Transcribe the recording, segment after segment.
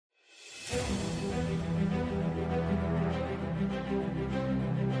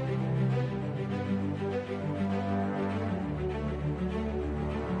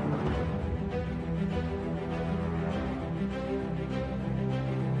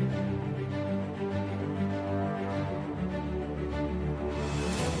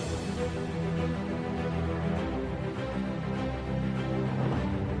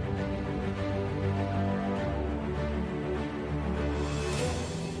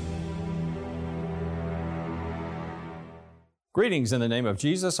Greetings in the name of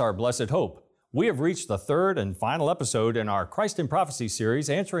Jesus, our blessed hope. We have reached the third and final episode in our Christ in Prophecy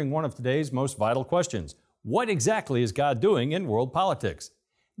series, answering one of today's most vital questions. What exactly is God doing in world politics?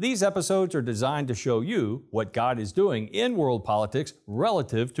 These episodes are designed to show you what God is doing in world politics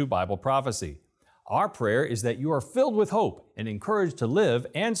relative to Bible prophecy. Our prayer is that you are filled with hope and encouraged to live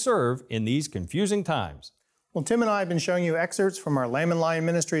and serve in these confusing times. Well, Tim and I have been showing you excerpts from our Lamb and Lion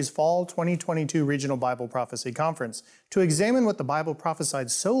Ministries Fall 2022 Regional Bible Prophecy Conference. To examine what the Bible prophesied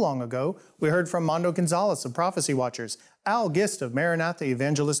so long ago, we heard from Mando Gonzalez of Prophecy Watchers, Al Gist of Maranatha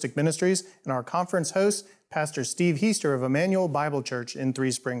Evangelistic Ministries, and our conference host, Pastor Steve Heister of Emmanuel Bible Church in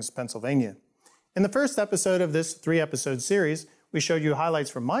Three Springs, Pennsylvania. In the first episode of this three-episode series, we showed you highlights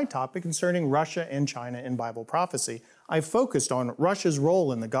from my topic concerning Russia and China in Bible prophecy. I focused on Russia's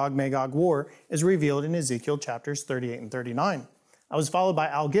role in the Gog-Magog war as revealed in Ezekiel chapters 38 and 39. I was followed by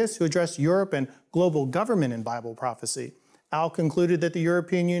Al Gist, who addressed Europe and global government in Bible prophecy. Al concluded that the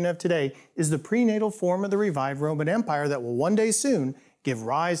European Union of today is the prenatal form of the revived Roman Empire that will one day soon give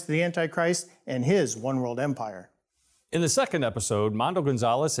rise to the Antichrist and his one-world empire. In the second episode, Mando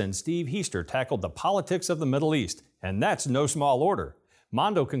Gonzalez and Steve Heister tackled the politics of the Middle East, and that's no small order.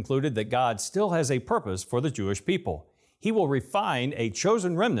 Mando concluded that God still has a purpose for the Jewish people. He will refine a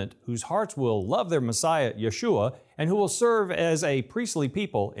chosen remnant whose hearts will love their Messiah, Yeshua, and who will serve as a priestly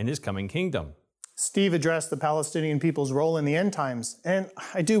people in His coming kingdom. Steve addressed the Palestinian people's role in the end times, and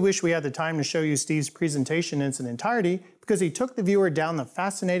I do wish we had the time to show you Steve's presentation in its entirety because he took the viewer down the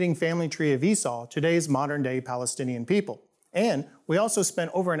fascinating family tree of Esau, today's modern-day Palestinian people. And we also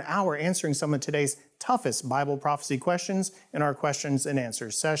spent over an hour answering some of today's toughest Bible prophecy questions in our questions and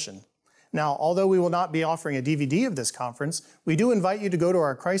answers session. Now, although we will not be offering a DVD of this conference, we do invite you to go to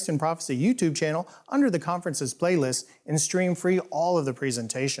our Christ in Prophecy YouTube channel under the conference's playlist and stream free all of the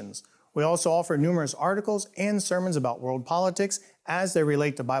presentations. We also offer numerous articles and sermons about world politics as they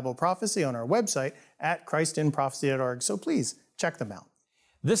relate to Bible prophecy on our website at christinprophecy.org, so please check them out.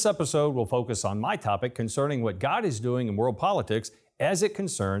 This episode will focus on my topic concerning what God is doing in world politics as it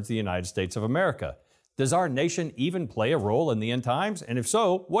concerns the United States of America. Does our nation even play a role in the end times? And if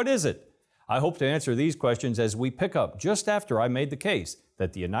so, what is it? I hope to answer these questions as we pick up just after I made the case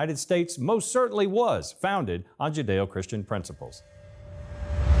that the United States most certainly was founded on Judeo-Christian principles.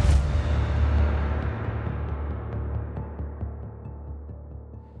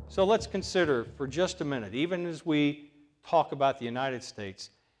 So let's consider for just a minute, even as we talk about the United States,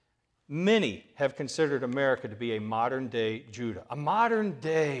 many have considered America to be a modern-day Judah, a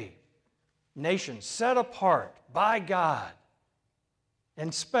modern-day nation set apart by God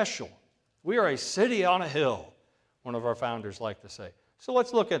and special. We are a city on a hill, one of our founders liked to say. So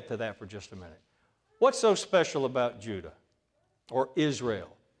let's look into that for just a minute. What's so special about Judah or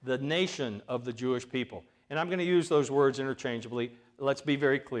Israel, the nation of the Jewish people? And I'm going to use those words interchangeably. Let's be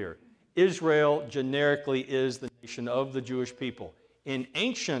very clear. Israel generically is the nation of the Jewish people. In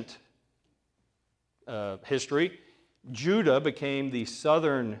ancient history, Judah became the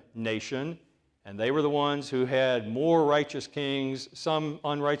southern nation, and they were the ones who had more righteous kings. Some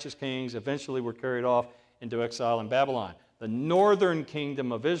unrighteous kings eventually were carried off into exile in Babylon. The northern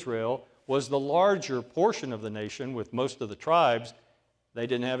kingdom of Israel was the larger portion of the nation with most of the tribes. They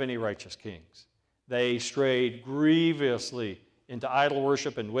didn't have any righteous kings. They strayed grievously into idol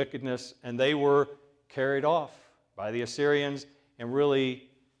worship and wickedness, and they were carried off by the Assyrians and really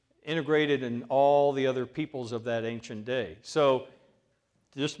integrated in all the other peoples of that ancient day. So,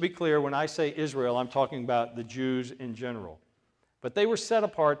 just to be clear, when I say Israel, I'm talking about the Jews in general. But they were set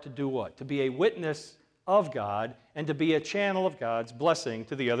apart to do what? To be a witness of God and to be a channel of God's blessing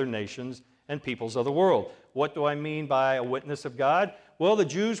to the other nations and peoples of the world. What do I mean by a witness of God? Well, the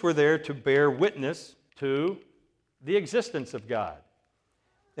Jews were there to bear witness to the existence of God.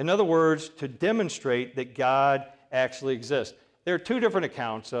 In other words, to demonstrate that God actually exists. There are two different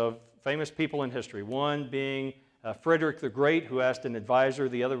accounts of famous people in history, one being Frederick the Great, who asked an advisor,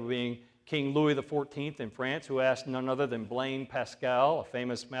 the other being King Louis XIV in France, who asked none other than Blaise Pascal, a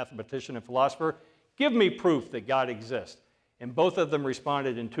famous mathematician and philosopher, give me proof that God exists. And both of them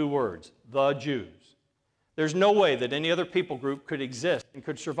responded in two words, the Jews. There's no way that any other people group could exist and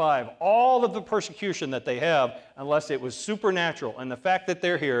could survive all of the persecution that they have unless it was supernatural. And the fact that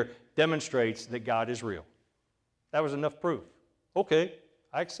they're here demonstrates that God is real. That was enough proof. Okay,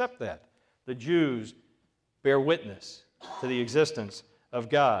 I accept that. The Jews bear witness to the existence of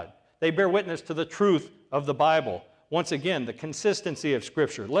God. They bear witness to the truth of the Bible. Once again, the consistency of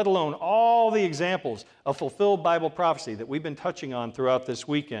Scripture, let alone all the examples of fulfilled Bible prophecy that we've been touching on throughout this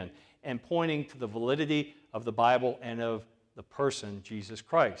weekend and pointing to the validity of the Bible and of the person, Jesus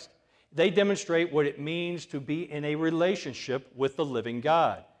Christ. They demonstrate what it means to be in a relationship with the living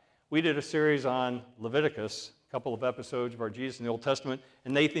God. We did a series on Leviticus, a couple of episodes of our Jesus in the Old Testament,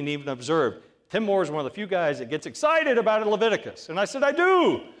 and Nathan even observed, Tim Moore is one of the few guys that gets excited about Leviticus. And I said, I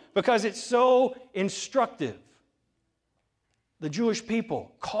do, because it's so instructive. The Jewish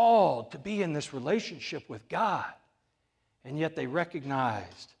people called to be in this relationship with God, and yet they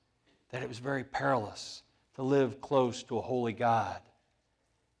recognized that it was very perilous to live close to a holy God.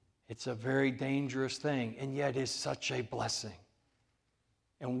 It's a very dangerous thing, and yet is such a blessing.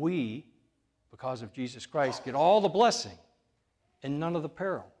 And we, because of Jesus Christ, get all the blessing and none of the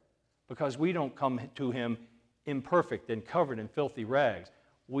peril, because we don't come to Him imperfect and covered in filthy rags.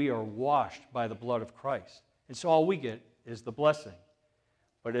 We are washed by the blood of Christ. And so all we get is the blessing.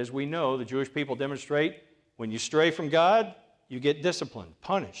 But as we know, the Jewish people demonstrate, when you stray from God, you get disciplined,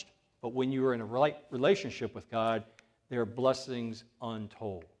 punished. But when you are in a right relationship with God, there are blessings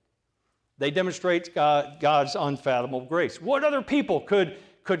untold. They demonstrate God's unfathomable grace. What other people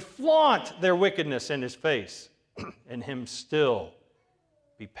could flaunt their wickedness in His face and Him still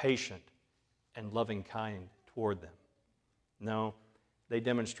be patient and loving kind toward them? No, they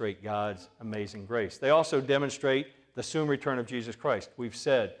demonstrate God's amazing grace. They also demonstrate the soon return of Jesus Christ. We've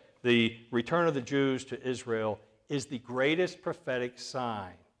said the return of the Jews to Israel is the greatest prophetic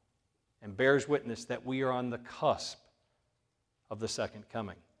sign and bears witness that we are on the cusp of the second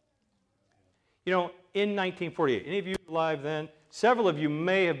coming. You know, in 1948, any of you alive then? Several of you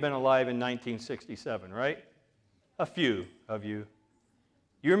may have been alive in 1967, right? A few of you.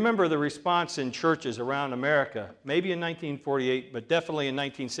 You remember the response in churches around America, maybe in 1948, but definitely in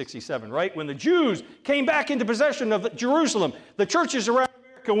 1967, right? When the Jews came back into possession of Jerusalem, the churches around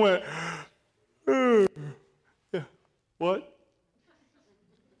America went, what?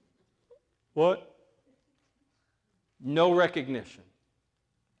 What? No recognition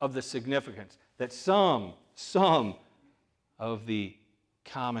of the significance that some of the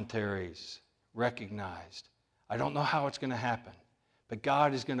commentaries recognized. I don't know how it's going to happen, but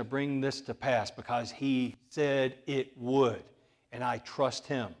God is going to bring this to pass because He said it would, and I trust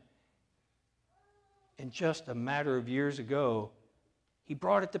Him. And just a matter of years ago, He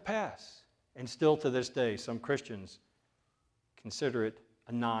brought it to pass. And still to this day, some Christians consider it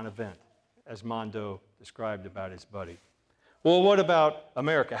a non-event, as Mondo described about his buddy. Well, what about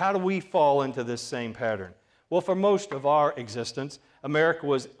America? How do we fall into this same pattern? Well, for most of our existence, America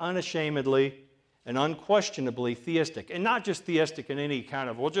was unashamedly and unquestionably theistic. And not just theistic in any kind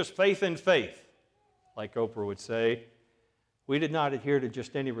of, well, just faith in faith, like Oprah would say. We did not adhere to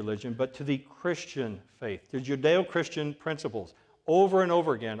just any religion, but to the Christian faith, to Judeo-Christian principles. Over and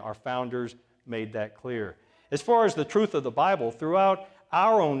over again, our founders made that clear. As far as the truth of the Bible, throughout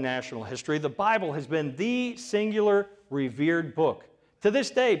our own national history, the Bible has been the singular revered book. To this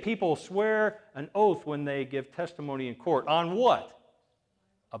day, people swear an oath when they give testimony in court. On what?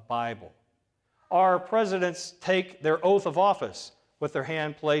 A Bible. Our presidents take their oath of office with their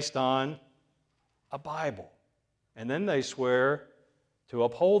hand placed on a Bible. And then they swear to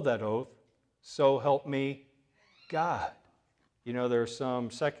uphold that oath, so help me God. You know, there are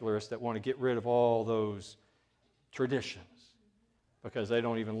some secularists that want to get rid of all those traditions because they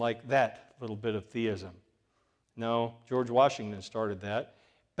don't even like that little bit of theism. No, George Washington started that.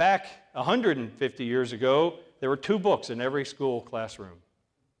 Back 150 years ago, there were 2 books in every school classroom.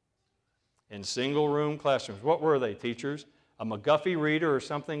 In single-room classrooms. What were they, teachers? A McGuffey reader or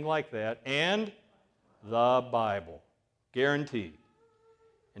something like that, and the Bible. Guaranteed.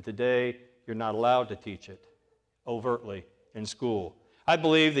 And today, you're not allowed to teach it overtly in school. I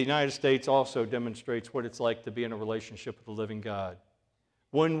believe the United States also demonstrates what it's like to be in a relationship with the living God.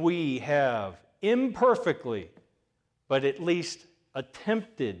 When we have imperfectly, but at least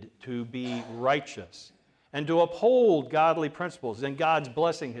attempted to be righteous and to uphold godly principles, then God's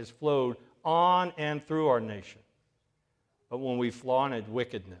blessing has flowed on and through our nation. But when we flaunted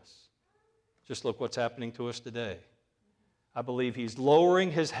wickedness, just look what's happening to us today. I believe He's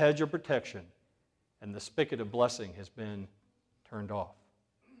lowering His hedge of protection, and the spigot of blessing has been turned off.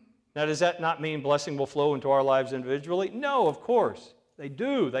 Now, does that not mean blessing will flow into our lives individually? No, of course. They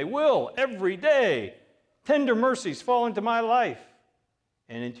do. They will every day. Tender mercies fall into my life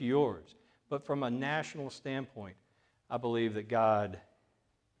and into yours. But from a national standpoint, I believe that God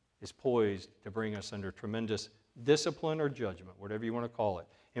is poised to bring us under tremendous discipline or judgment, whatever you want to call it.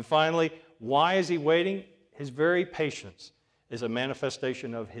 And finally, why is he waiting? His very patience is a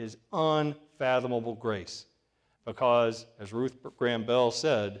manifestation of his unfathomable grace. Because, as Ruth Graham Bell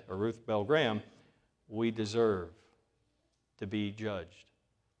said, or Ruth Bell Graham, we deserve to be judged.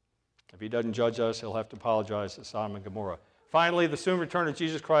 If he doesn't judge us, he'll have to apologize to Sodom and Gomorrah. Finally, the soon return of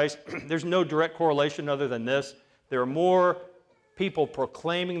Jesus Christ, there's no direct correlation other than this. There are more people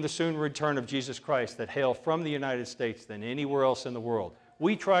proclaiming the soon return of Jesus Christ that hail from the United States than anywhere else in the world.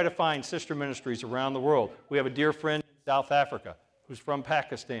 We try to find sister ministries around the world. We have a dear friend in South Africa who's from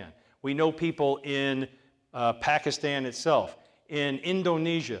Pakistan. We know people in Pakistan itself, in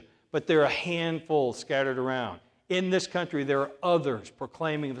Indonesia, but there are a handful scattered around. In this country, there are others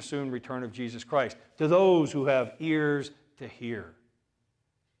proclaiming the soon return of Jesus Christ to those who have ears to hear.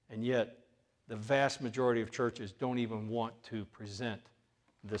 And yet, the vast majority of churches don't even want to present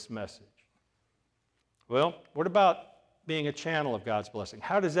this message. Well, what about being a channel of God's blessing?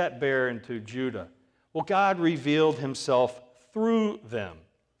 How does that bear into Judah? Well, God revealed himself through them.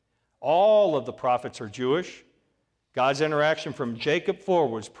 All of the prophets are Jewish. God's interaction from Jacob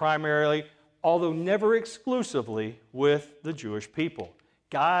forwards primarily, although never exclusively, with the Jewish people.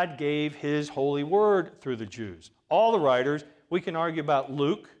 God gave his holy word through the Jews. All the writers, we can argue about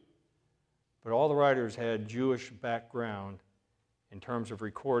Luke, but all the writers had Jewish background in terms of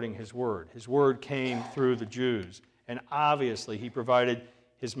recording his word. His word came through the Jews, and obviously he provided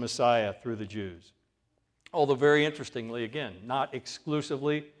his Messiah through the Jews. Although very interestingly, again, not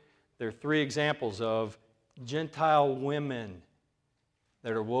exclusively, there are three examples of Gentile women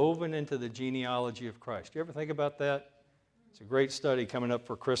that are woven into the genealogy of Christ. Do you ever think about that? It's a great study coming up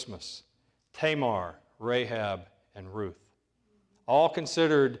for Christmas. Tamar, Rahab, and Ruth. All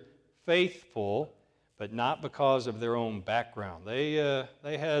considered faithful, but not because of their own background. They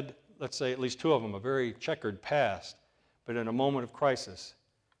had, let's say, at least two of them, a very checkered past, but in a moment of crisis,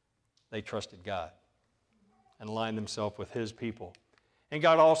 they trusted God and aligned themselves with his people. And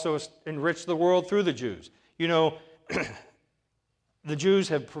God also enriched the world through the Jews. You know, the Jews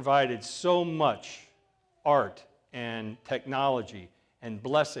have provided so much art and technology and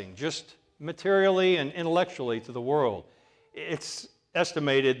blessing, just materially and intellectually, to the world. It's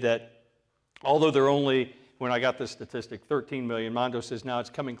estimated that although they're only, when I got this statistic, 13 million, Mondo says now it's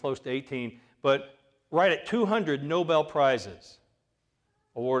coming close to 18, but right at 200 Nobel Prizes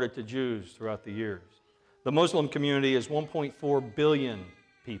awarded to Jews throughout the years. The Muslim community is 1.4 billion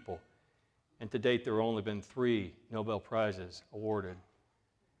people, and to date there have only been 3 Nobel Prizes awarded.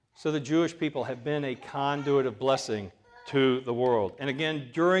 So the Jewish people have been a conduit of blessing to the world. And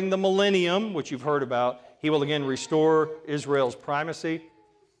again, during the millennium, which you've heard about, he will again restore Israel's primacy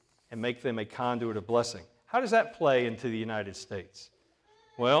and make them a conduit of blessing. How does that play into the United States?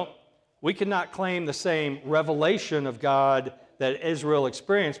 Well, we cannot claim the same revelation of God that Israel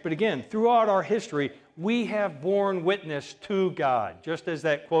experienced, but again, throughout our history, we have borne witness to God, just as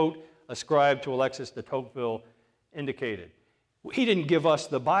that quote ascribed to Alexis de Tocqueville indicated. He didn't give us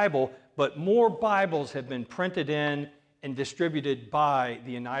the Bible, but more Bibles have been printed in and distributed by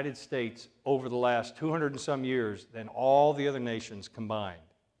the United States over the last 200 and some years than all the other nations combined.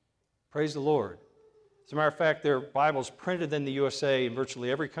 Praise the Lord. As a matter of fact, there are Bibles printed in the USA in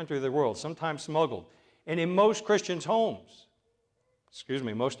virtually every country of the world, sometimes smuggled. And in most Christians' homes,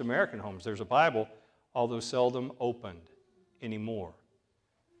 most American homes, there's a Bible, although seldom opened anymore.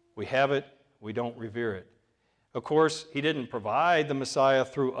 We have it, we don't revere it. Of course, he didn't provide the Messiah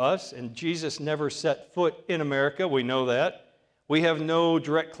through us, and Jesus never set foot in America. We know that. We have no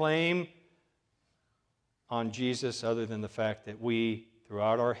direct claim on Jesus other than the fact that we,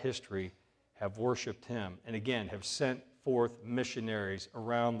 throughout our history, have worshiped him, and again, have sent forth missionaries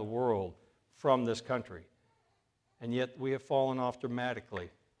around the world from this country. And yet we have fallen off dramatically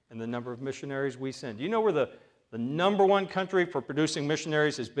in the number of missionaries we send. Do you know where the number one country for producing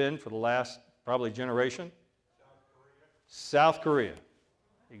missionaries has been for the last probably generation? South Korea.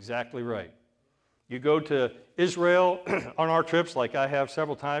 Exactly right. You go to Israel on our trips, like I have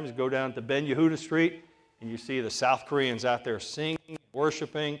several times, go down to Ben Yehuda Street, and you see the South Koreans out there singing,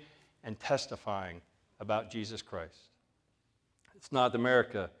 worshiping, and testifying about Jesus Christ. It's not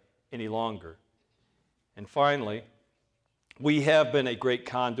America any longer. And finally, we have been a great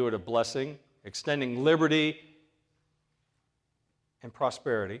conduit of blessing, extending liberty and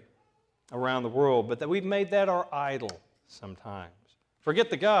prosperity around the world, but that we've made that our idol sometimes. Forget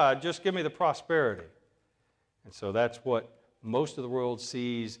the God, just give me the prosperity. And so that's what most of the world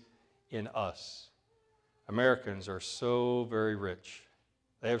sees in us. Americans are so very rich.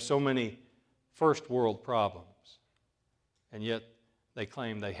 They have so many first world problems, and yet they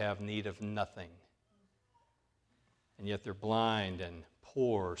claim they have need of nothing. And yet they're blind and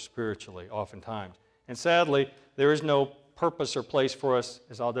poor spiritually oftentimes. And sadly, there is no purpose or place for us,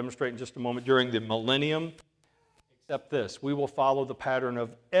 as I'll demonstrate in just a moment, during the millennium, except this: we will follow the pattern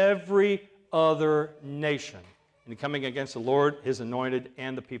of every other nation in coming against the Lord, His anointed,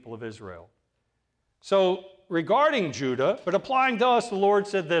 and the people of Israel. So, regarding Judah, but applying to us, the Lord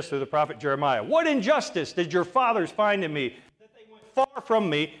said this through the prophet Jeremiah: "What injustice did your fathers find in me, that they went far from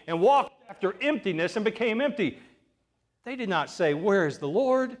me and walked after emptiness and became empty? They did not say, 'Where is the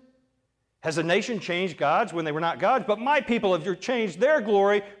Lord?' Has a nation changed gods when they were not gods? But my people have changed their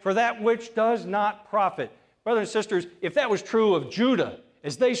glory for that which does not profit." Brothers and sisters, if that was true of Judah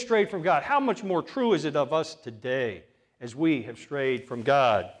as they strayed from God, how much more true is it of us today as we have strayed from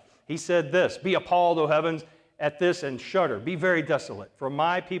God? He said this: "Be appalled, O heavens, at this, and shudder. Be very desolate, for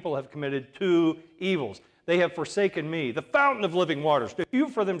my people have committed two evils. They have forsaken me, the fountain of living waters, to hew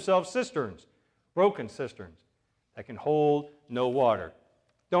for themselves cisterns, broken cisterns, that can hold no water."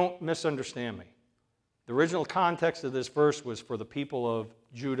 Don't misunderstand me. The original context of this verse was for the people of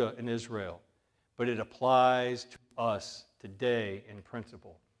Judah and Israel, but it applies to us today in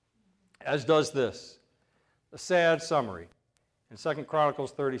principle. As does this, the sad summary in 2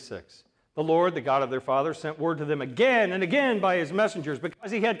 Chronicles 36. "The Lord, the God of their fathers, sent word to them again and again by His messengers,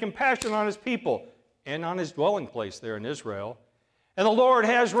 because He had compassion on His people and on His dwelling place there in Israel. And the Lord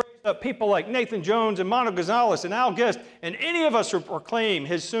has raised up people like Nathan Jones and Mono Gonzalez and Al Guest, and any of us who proclaim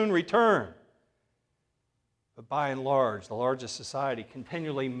His soon return." But by and large, the largest society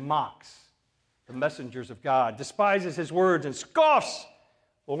continually mocks the messengers of God, despises His words, and scoffs.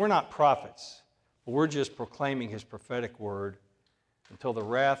 Well, we're not prophets, but we're just proclaiming His prophetic word until the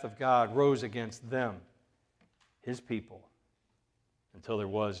wrath of God rose against them, His people, until there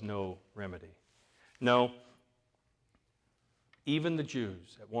was no remedy. No, even the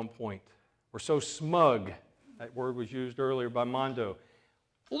Jews at one point were so smug, that word was used earlier by Mondo,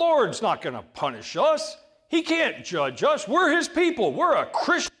 "The Lord's not going to punish us. He can't judge us. We're His people. We're a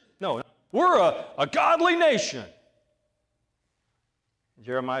Christian. No, we're a godly nation."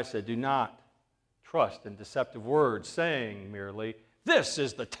 Jeremiah said, "Do not trust in deceptive words, saying merely, 'This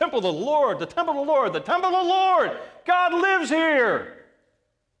is the temple of the Lord, the temple of the Lord, the temple of the Lord. God lives here.'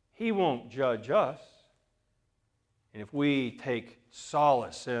 He won't judge us." And if we take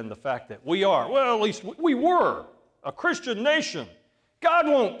solace in the fact that we are, well, at least we were a Christian nation, God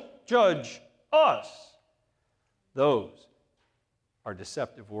won't judge us, those are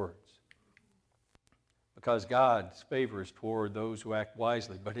deceptive words. Because God's favor is toward those who act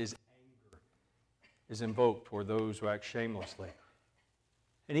wisely, but His anger is invoked toward those who act shamelessly.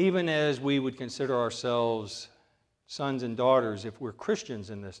 And even as we would consider ourselves sons and daughters, if we're Christians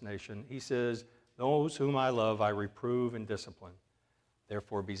in this nation, He says, "Those whom I love I reprove and discipline.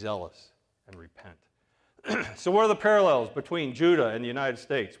 Therefore be zealous and repent." So what are the parallels between Judah and the United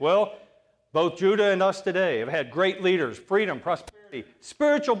States? Well, both Judah and us today have had great leaders, freedom, prosperity,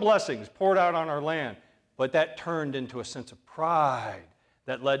 spiritual blessings poured out on our land. But that turned into a sense of pride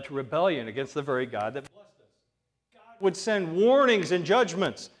that led to rebellion against the very God that blessed us. God would send warnings and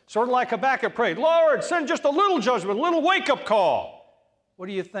judgments, sort of like Habakkuk prayed, "Lord, send just a little judgment, a little wake-up call." What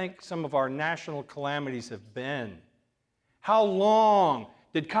do you think some of our national calamities have been? How long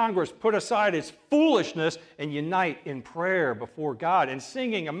did Congress put aside its foolishness and unite in prayer before God and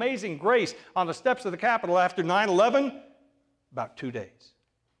singing Amazing Grace on the steps of the Capitol after 9/11? About 2 days.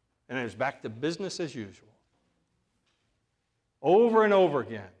 And it was back to business as usual. Over and over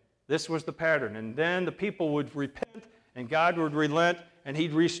again, this was the pattern. And then the people would repent, and God would relent, and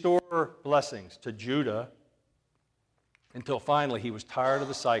He'd restore blessings to Judah, until finally He was tired of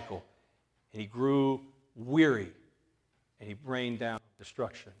the cycle, and He grew weary, and He rained down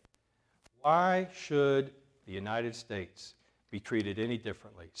destruction. Why should the United States be treated any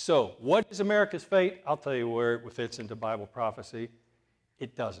differently? So, what is America's fate? I'll tell you where it fits into Bible prophecy.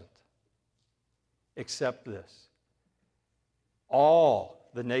 It doesn't. Except this: all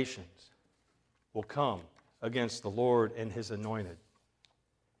the nations will come against the Lord and His anointed.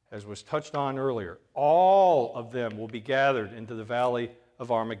 As was touched on earlier, all of them will be gathered into the valley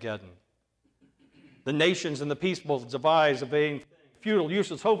of Armageddon. The nations and the peoples devise a vain, futile,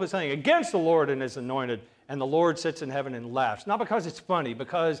 useless, hopeless thing against the Lord and His anointed, and the Lord sits in heaven and laughs. Not because it's funny, but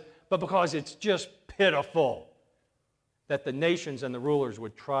because it's just pitiful that the nations and the rulers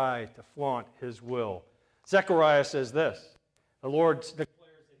would try to flaunt His will. Zechariah says this: "The Lord declares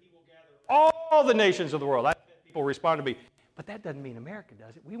that He will gather all the nations of the world." That's what people respond to me. But that doesn't mean America,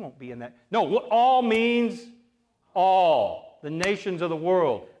 does it? We won't be in that. No, what all means all. The nations of the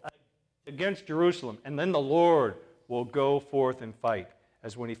world against Jerusalem. And then the Lord will go forth and fight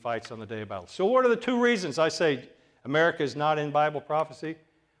as when he fights on the day of battle. So what are the two reasons I say America is not in Bible prophecy?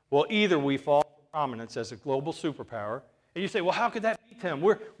 Well, either we fall from prominence as a global superpower, and you say, well, how could that be, Tim?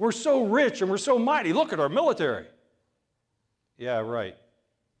 We're so rich and we're so mighty. Look at our military. Yeah, right.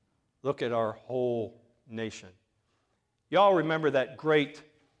 Look at our whole nation. Y'all remember that great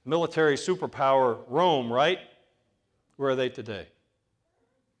military superpower, Rome, right? Where are they today?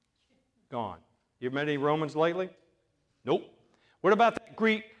 Gone. You met any Romans lately? Nope. What about that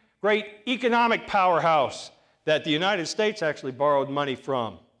great economic powerhouse that the United States actually borrowed money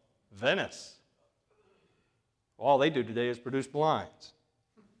from? Venice. All they do today is produce blinds.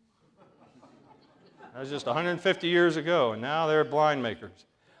 That was just 150 years ago, and now they're blind makers.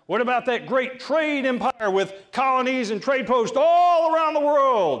 What about that great trade empire with colonies and trade posts all around the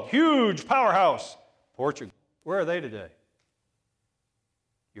world? Huge powerhouse. Portugal. Where are they today?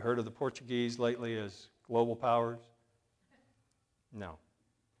 You heard of the Portuguese lately as global powers? No.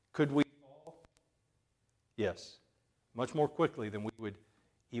 Could we fall? Yes. Much more quickly than we would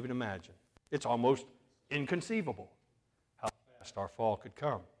even imagine. It's almost inconceivable how fast our fall could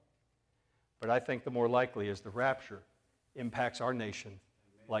come. But I think the more likely is the rapture impacts our nation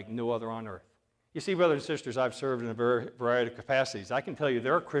like no other on earth. You see, brothers and sisters, I've served in a variety of capacities. I can tell you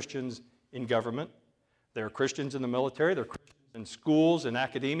there are Christians in government, there are Christians in the military, there are Christians in schools and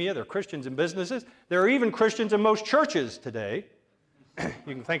academia, there are Christians in businesses, there are even Christians in most churches today.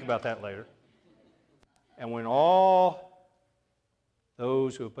 You can think about that later. And when all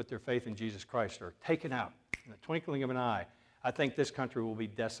those who have put their faith in Jesus Christ are taken out in the twinkling of an eye, I think this country will be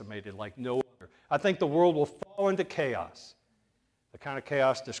decimated like no other. I think the world will fall into chaos, the kind of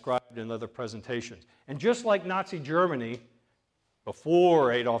chaos described in other presentations. And just like Nazi Germany,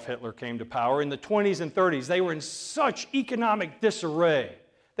 before Adolf Hitler came to power, in the 20s and 30s, they were in such economic disarray.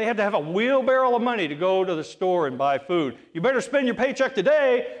 They had to have a wheelbarrow of money to go to the store and buy food. You better spend your paycheck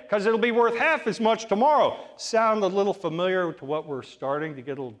today because it'll be worth half as much tomorrow. Sound a little familiar to what we're starting to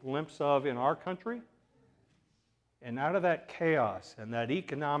get a little glimpse of in our country? And out of that chaos and that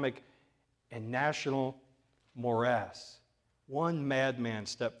economic and national morass, one madman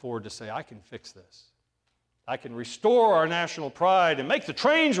stepped forward to say, I can fix this. I can restore our national pride and make the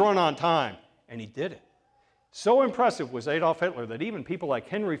trains run on time. And he did it. So impressive was Adolf Hitler that even people like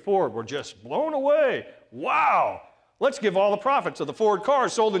Henry Ford were just blown away. Wow, let's give all the profits of the Ford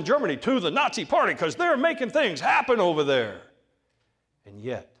cars sold in Germany to the Nazi Party because they're making things happen over there. And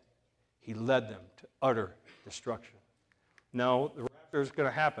yet, he led them to utter destruction. No, the rapture is going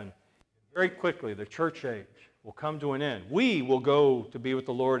to happen. Very quickly, the church age will come to an end. We will go to be with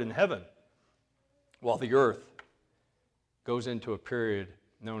the Lord in heaven while the earth goes into a period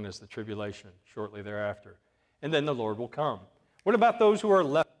known as the tribulation shortly thereafter. And then the Lord will come. What about those who are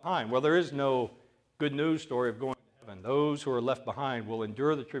left behind? Well, there is no good news story of going to heaven. Those who are left behind will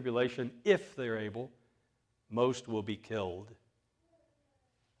endure the tribulation if they're able. Most will be killed.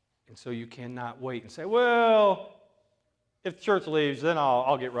 And so you cannot wait and say, well, if the church leaves, then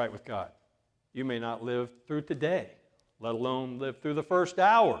I'll get right with God. You may not live through today, let alone live through the first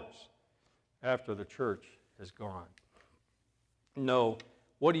hours after the church is gone. No.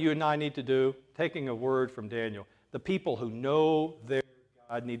 What do you and I need to do? Taking a word from Daniel, the people who know their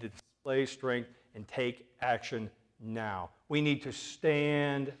God need to display strength and take action now. We need to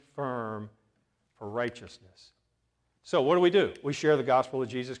stand firm for righteousness. So what do? We share the gospel of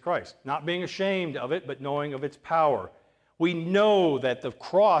Jesus Christ, not being ashamed of it, but knowing of its power. We know that the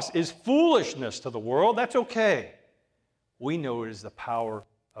cross is foolishness to the world. That's okay. We know it is the power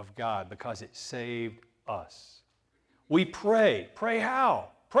of God because it saved us. We pray. Pray how?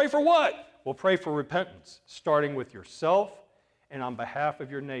 Pray for what? Well, pray for repentance, starting with yourself and on behalf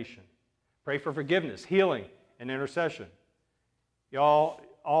of your nation. Pray for forgiveness, healing, and intercession. Y'all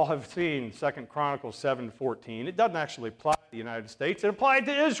all have seen 2 Chronicles 7:14. It doesn't actually apply to the United States. It applied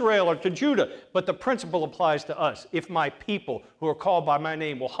to Israel or to Judah, but the principle applies to us. If my people who are called by my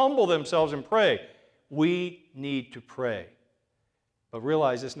name will humble themselves and pray, we need to pray. But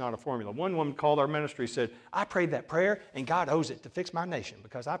realize it's not a formula. One woman called our ministry said, I prayed that prayer, and God owes it to fix my nation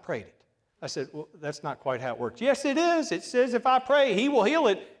because I prayed it. I said, well, that's not quite how it works. Yes, it is. It says if I pray, he will heal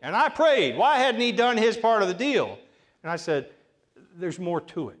it, and I prayed. Why hadn't he done his part of the deal? And I said, there's more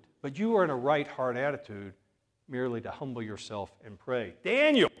to it. But you are in a right heart attitude merely to humble yourself and pray.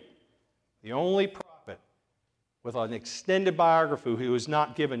 Daniel, the only prophet with an extended biography who was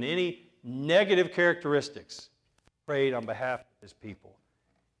not given any negative characteristics, prayed on behalf of his people.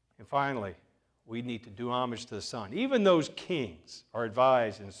 And finally, we need to do homage to the Son. Even those kings are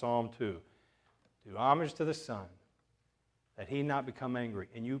advised in Psalm 2, do homage to the Son, that he not become angry,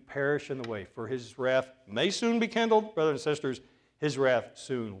 and you perish in the way. For his wrath may soon be kindled, brothers and sisters, his wrath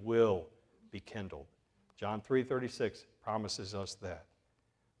soon will be kindled. John 3:36 promises us that.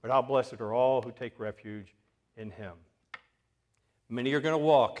 But how blessed are all who take refuge in him. Many are going to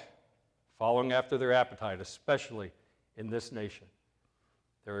walk following after their appetite, especially in this nation.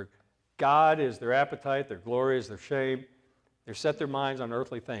 Their God is their appetite, their glory is their shame. They've set their minds on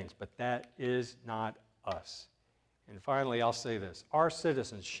earthly things, but that is not us. And finally, I'll say this. Our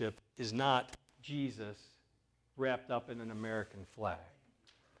citizenship is not Jesus wrapped up in an American flag.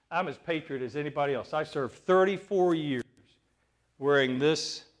 I'm as patriot as anybody else. I served 34 years wearing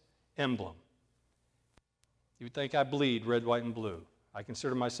this emblem. You would think I bleed red, white, and blue. I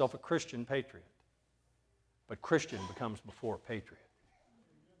consider myself a Christian patriot. But Christian becomes before patriot.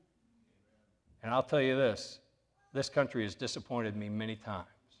 And I'll tell you this country has disappointed me many times.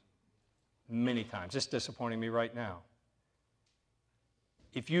 Many times. It's disappointing me right now.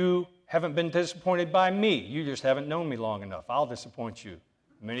 If you haven't been disappointed by me, you just haven't known me long enough. I'll disappoint you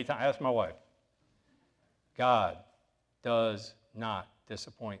many times. Ask my wife. God does not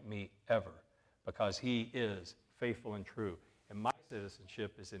disappoint me ever because he is faithful and true. And my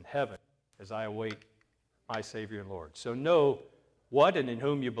citizenship is in heaven as I await my Savior and Lord. So know what and in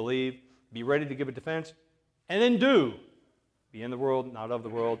whom you believe. Be ready to give a defense. And then do. Be in the world, not of the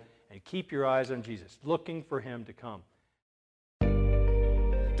world. And keep your eyes on Jesus, looking for him to come.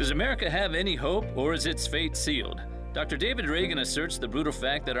 Does America have any hope, or is its fate sealed? Dr. David Reagan asserts the brutal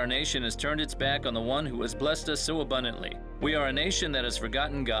fact that our nation has turned its back on the one who has blessed us so abundantly. We are a nation that has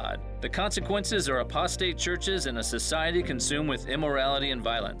forgotten God. The consequences are apostate churches and a society consumed with immorality and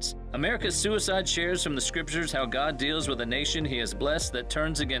violence. America's suicide shares from the scriptures how God deals with a nation he has blessed that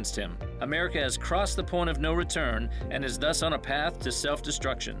turns against him. America has crossed the point of no return and is thus on a path to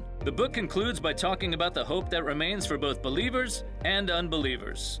self-destruction. The book concludes by talking about the hope that remains for both believers and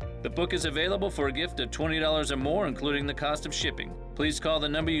unbelievers. The book is available for a gift of $20 or more, including the cost of shipping. Please call the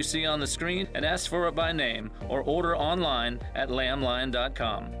number you see on the screen and ask for it by name, or order online at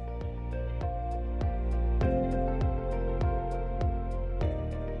lamblion.com.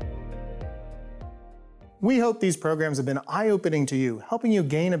 We hope these programs have been eye-opening to you, helping you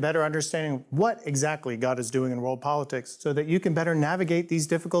gain a better understanding of what exactly God is doing in world politics so that you can better navigate these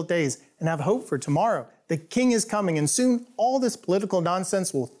difficult days and have hope for tomorrow. The King is coming, and soon all this political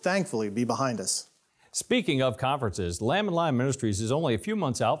nonsense will thankfully be behind us. Speaking of conferences, Lamb and Lion Ministries is only a few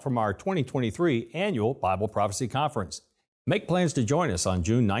months out from our 2023 annual Bible Prophecy Conference. Make plans to join us on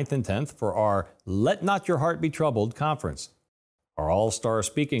June 9th and 10th for our Let Not Your Heart Be Troubled conference. Our all-star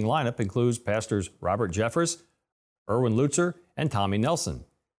speaking lineup includes Pastors Robert Jeffress, Erwin Lutzer, and Tommy Nelson.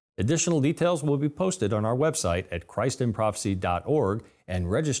 Additional details will be posted on our website at christinprophecy.org,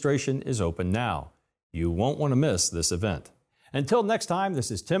 and registration is open now. You won't want to miss this event. Until next time, this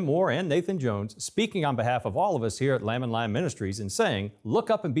is Tim Moore and Nathan Jones speaking on behalf of all of us here at Lamb and Lion Ministries and saying, look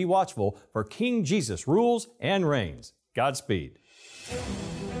up and be watchful, for King Jesus rules and reigns. Godspeed.